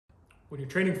When you're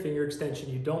training finger extension,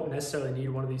 you don't necessarily need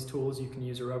one of these tools. You can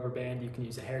use a rubber band, you can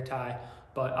use a hair tie,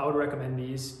 but I would recommend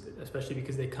these, especially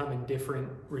because they come in different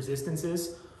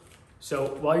resistances.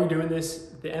 So while you're doing this,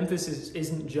 the emphasis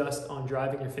isn't just on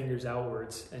driving your fingers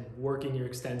outwards and working your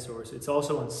extensors. It's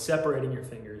also on separating your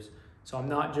fingers. So I'm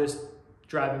not just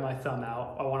driving my thumb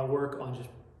out. I want to work on just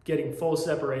getting full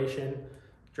separation,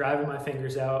 driving my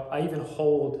fingers out. I even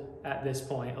hold at this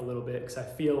point a little bit because I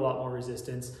feel a lot more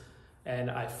resistance.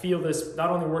 And I feel this not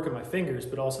only working my fingers,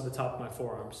 but also the top of my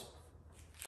forearms.